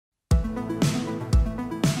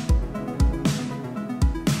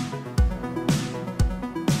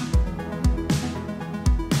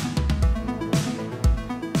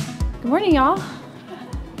morning, y'all.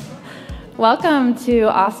 Welcome to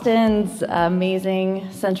Austin's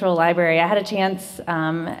amazing Central Library. I had a chance,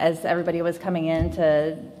 as everybody was coming in,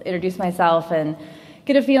 to introduce myself and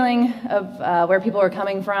get a feeling of where people were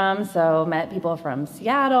coming from. So met people from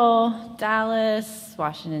Seattle, Dallas,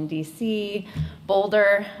 Washington, D.C.,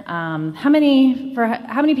 Boulder. How many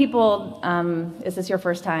people is this your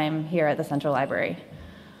first time here at the Central Library?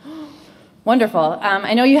 Wonderful.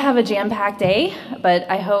 I know you have a jam-packed day, but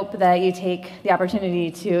I hope that you take the opportunity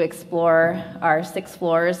to explore our 6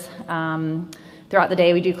 floors throughout the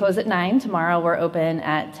day. We do close at 9. Tomorrow we're open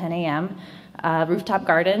at 10 a.m. Rooftop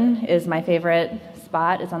Garden is my favorite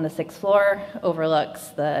spot. It's on the 6th floor, overlooks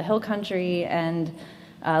the hill country and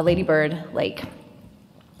Lady Bird Lake.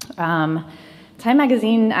 Time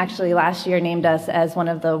Magazine actually last year named us as one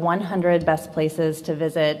of the 100 best places to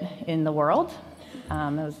visit in the world. It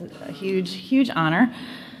was a huge, huge honor.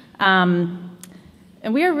 And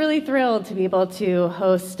we are really thrilled to be able to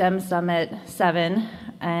host STEM Summit 7.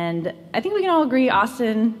 And I think we can all agree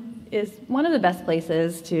Austin is one of the best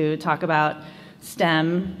places to talk about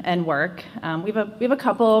STEM and work. We have a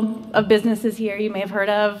couple of businesses here you may have heard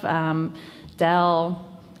of. Dell,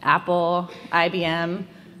 Apple, IBM,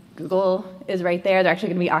 Google is right there. They're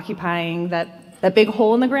actually going to be occupying that big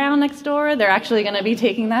hole in the ground next door. They're actually going to be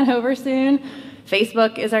taking that over soon.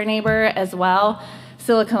 Facebook is our neighbor as well.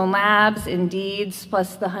 Silicon Labs, Indeed,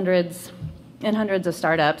 plus the hundreds and hundreds of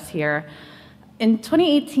startups here. In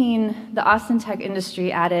 2018, the Austin tech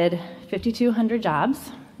industry added 5,200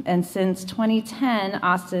 jobs, and since 2010,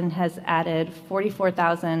 Austin has added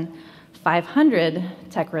 44,500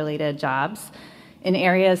 tech-related jobs in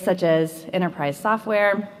areas such as enterprise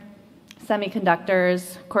software,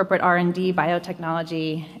 semiconductors, corporate R&D,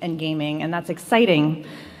 biotechnology, and gaming, and that's exciting.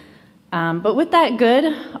 But with that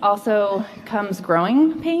good also comes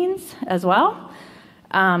growing pains as well.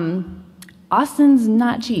 Austin's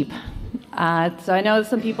not cheap. So I know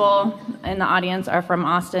some people in the audience are from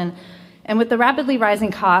Austin, and with the rapidly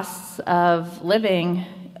rising costs of living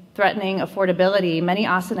threatening affordability, many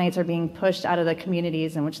Austinites are being pushed out of the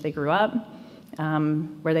communities in which they grew up,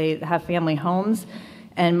 where they have family homes,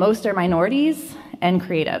 and most are minorities and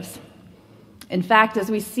creatives. In fact, as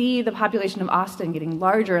we see the population of Austin getting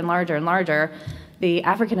larger and larger and larger, the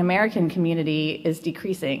African American community is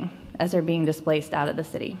decreasing as they're being displaced out of the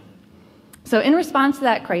city. So in response to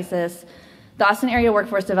that crisis, the Austin Area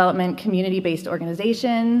Workforce Development community-based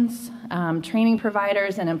organizations, training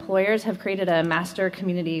providers, and employers have created a master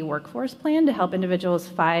community workforce plan to help individuals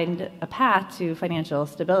find a path to financial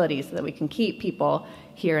stability so that we can keep people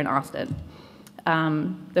here in Austin.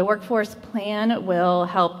 The workforce plan will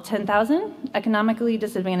help 10,000 economically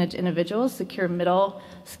disadvantaged individuals secure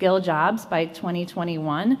middle-skill jobs by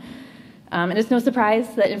 2021. And it's no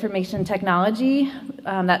surprise that information technology,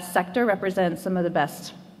 that sector represents some of the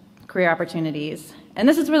best career opportunities. And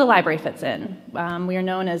this is where the library fits in. We are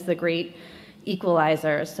known as the great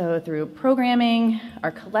equalizer. So through programming,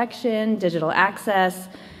 our collection, digital access,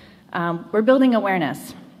 we're building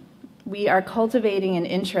awareness. We are cultivating an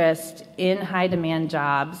interest in high-demand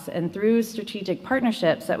jobs, and through strategic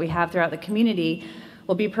partnerships that we have throughout the community,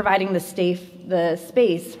 we'll be providing the space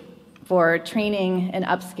for training and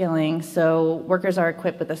upskilling so workers are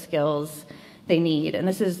equipped with the skills they need. And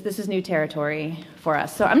this is new territory for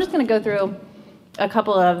us. So I'm just going to go through a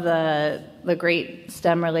couple of the great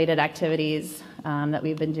STEM-related activities that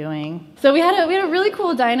we've been doing. So we had a really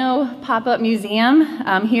cool dino pop-up museum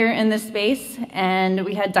here in this space, and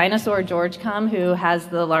we had Dinosaur George come, who has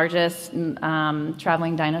the largest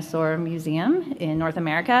traveling dinosaur museum in North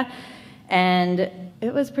America, and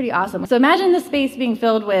it was pretty awesome. So imagine this space being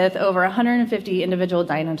filled with over 150 individual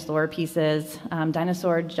dinosaur pieces.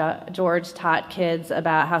 Dinosaur George taught kids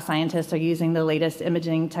about how scientists are using the latest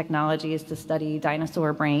imaging technologies to study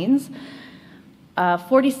dinosaur brains.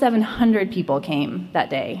 4,700 people came that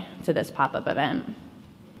day to this pop-up event.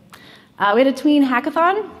 We had a tween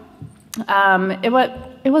hackathon. It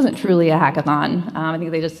wasn't truly a hackathon. I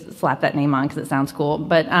think they just slapped that name on because it sounds cool.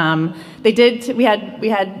 But they did. We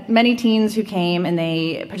had many teens who came, and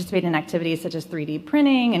they participated in activities such as 3D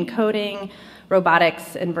printing and coding,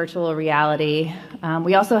 robotics, and virtual reality.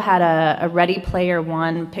 We also had a Ready Player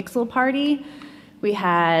One pixel party. We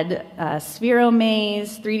had Sphero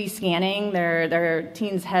Maze, 3D scanning. Their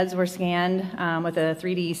teens' heads were scanned with a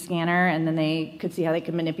 3D scanner, and then they could see how they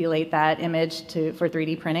could manipulate that image for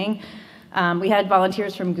 3D printing. We had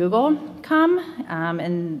volunteers from Google come,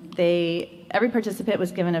 and every participant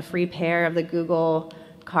was given a free pair of the Google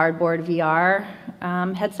Cardboard VR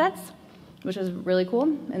headsets, which was really cool.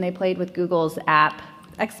 And they played with Google's app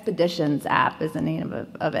Expeditions app is the name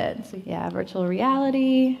of it. So yeah, virtual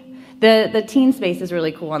reality. The teen space is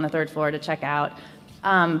really cool on the 3rd floor to check out.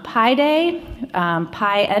 Pie Day,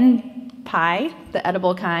 pie, the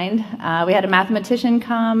edible kind. We had a mathematician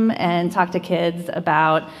come and talk to kids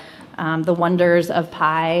about the wonders of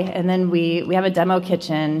pie. And then we have a demo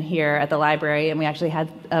kitchen here at the library, and we actually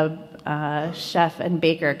had a chef and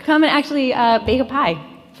baker come and actually bake a pie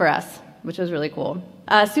for us, which was really cool.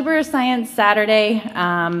 Super Science Saturday,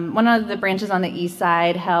 one of the branches on the east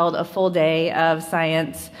side held a full day of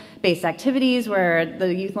science-based activities where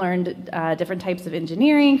the youth learned different types of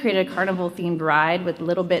engineering, created a carnival-themed ride with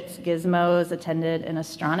Little Bits Gizmos, attended an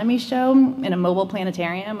astronomy show in a mobile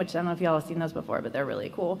planetarium, which I don't know if y'all have seen those before, but they're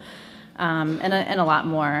really cool, and a lot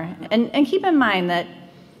more. And keep in mind that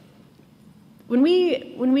when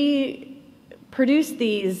we produce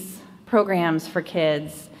these programs for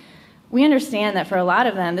kids, we understand that for a lot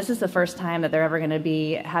of them, this is the first time that they're ever going to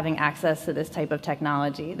be having access to this type of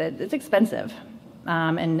technology, that it's expensive.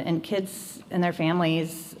 And kids and their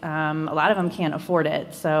families, a lot of them can't afford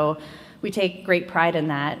it. So we take great pride in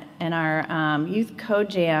that. And our Youth Code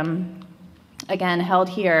Jam, again, held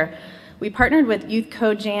here, we partnered with Youth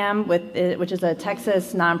Code Jam, which is a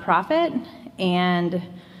Texas nonprofit, and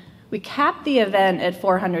we capped the event at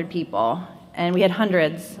 400 people, and we had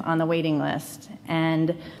hundreds on the waiting list.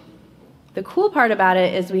 And the cool part about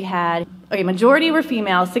it is we had, majority were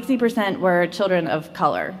female, 60% were children of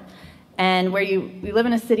color. And we live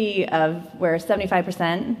in a city where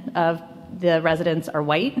 75% of the residents are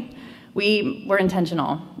white, we were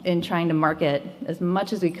intentional in trying to market as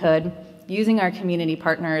much as we could, using our community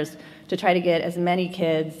partners to try to get as many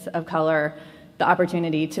kids of color the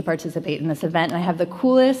opportunity to participate in this event. And I have the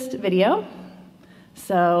coolest video.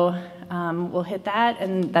 So we'll hit that,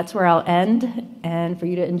 and that's where I'll end. And for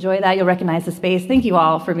you to enjoy that, you'll recognize the space. Thank you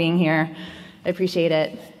all for being here. I appreciate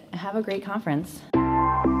it. Have a great conference.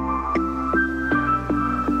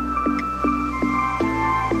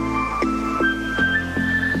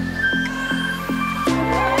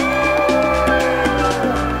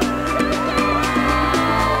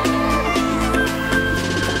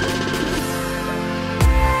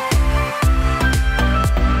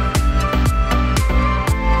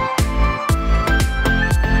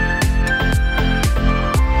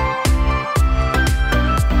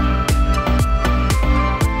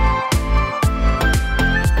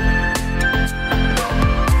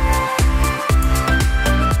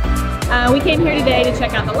 We came here today to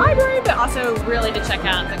check out the library, but also really to check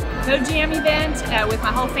out the Code Jam event with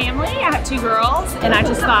my whole family. I have 2 girls, and I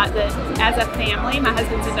just thought that as a family, my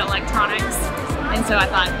husband's into electronics, and so I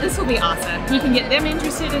thought this will be awesome. He can get them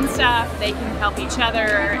interested in stuff, they can help each other,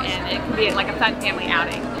 and it can be like a fun family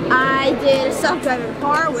outing. I did a self-driving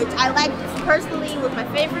car, which I liked personally, was my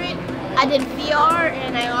favorite. I did VR,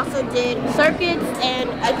 and I also did circuits, and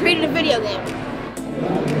I created a video game.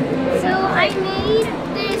 So I made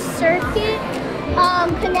this circuit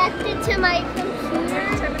connected to my computer,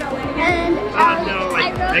 and I wrote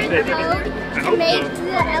a code to make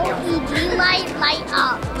the LED light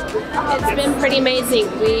up. It's been pretty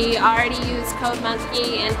amazing. We already use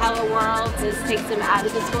CodeMonkey and Hello World. This takes them out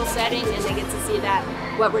of the school setting, and they get to see that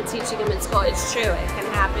what we're teaching them in school, it's true. It can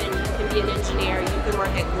happen. You can be an engineer. You can work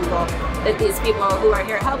at Google. That these people who are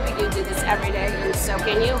here helping you do this every day, and so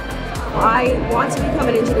can you. I want to become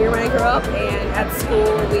an engineer when I grow up, and at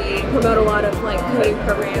school we promote a lot of coding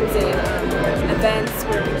programs and events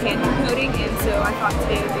where we can do coding, and so I thought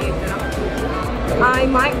today would be a good opportunity. I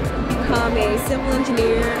might become a civil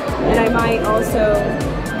engineer, and I might also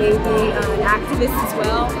maybe an activist as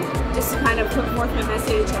well, just to kind of put forth my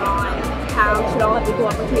message on how we should all have equal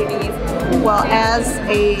opportunities. Well, as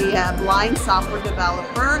a blind software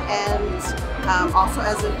developer and also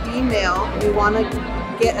as a female, we want to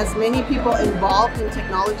get as many people involved in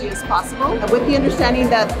technology as possible, with the understanding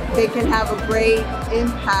that they can have a great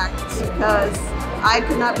impact, because I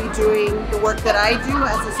could not be doing the work that I do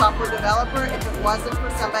as a software developer if it wasn't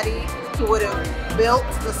for somebody who would have built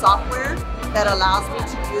the software that allows me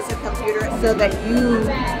to use a computer, so that you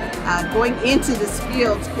going into this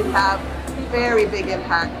field can have very big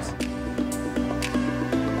impact.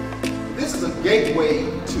 This is a gateway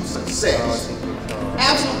to success.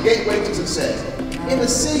 Absolute gateway to success. In the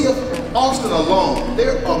city of Austin alone,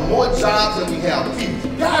 there are more jobs than we have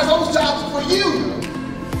people. Guys, those jobs are for you.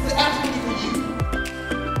 They're absolutely for you.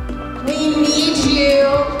 We need you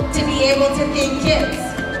to be able to think kids.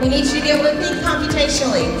 We need you to be able to think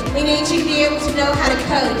computationally. We need you to be able to know how to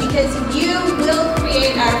code, because you will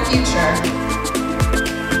create our future.